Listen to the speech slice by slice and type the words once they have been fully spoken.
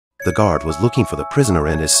The guard was looking for the prisoner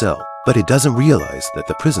in his cell, but he doesn't realize that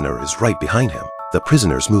the prisoner is right behind him. The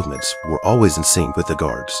prisoner's movements were always in sync with the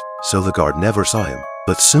guard's, so the guard never saw him.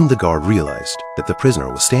 But soon the guard realized that the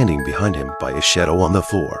prisoner was standing behind him by a shadow on the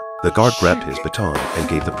floor. The guard grabbed his baton and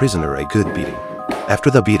gave the prisoner a good beating.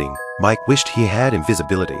 After the beating, Mike wished he had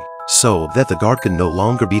invisibility, so that the guard could no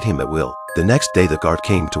longer beat him at will. The next day the guard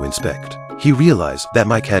came to inspect. He realized that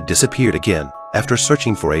Mike had disappeared again. After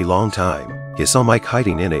searching for a long time, he saw Mike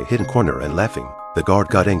hiding in a hidden corner and laughing. The guard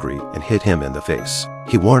got angry and hit him in the face.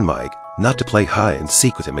 He warned Mike not to play hide and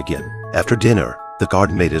seek with him again. After dinner, the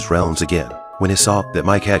guard made his rounds again. When he saw that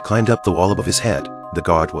Mike had climbed up the wall above his head, the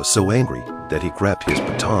guard was so angry that he grabbed his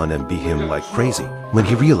baton and beat him like crazy. When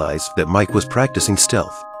he realized that Mike was practicing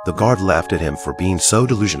stealth, the guard laughed at him for being so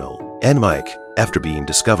delusional. And Mike, after being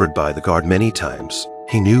discovered by the guard many times,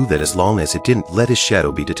 he knew that as long as it didn't let his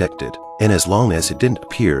shadow be detected, and as long as it didn't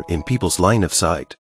appear in people's line of sight,